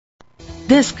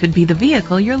This could be the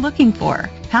vehicle you're looking for.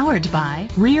 Powered by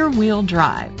rear-wheel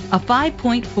drive, a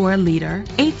 5.4-liter,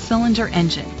 8-cylinder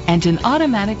engine, and an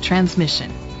automatic transmission.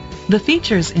 The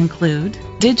features include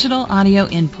digital audio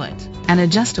input, an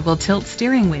adjustable tilt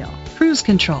steering wheel, cruise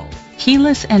control,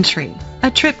 keyless entry, a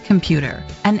trip computer,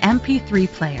 an MP3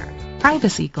 player,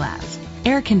 privacy glass,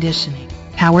 air conditioning,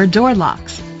 power door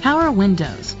locks, power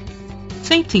windows.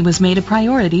 Safety was made a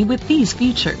priority with these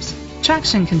features: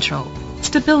 traction control,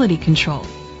 stability control,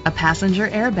 a passenger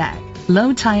airbag,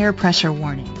 low tire pressure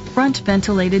warning, front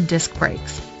ventilated disc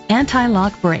brakes,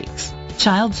 anti-lock brakes,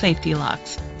 child safety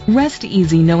locks. Rest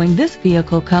easy knowing this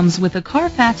vehicle comes with a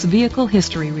Carfax Vehicle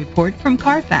History Report from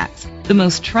Carfax, the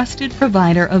most trusted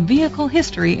provider of vehicle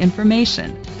history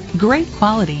information. Great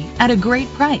quality at a great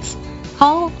price.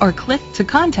 Call or click to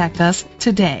contact us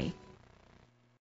today.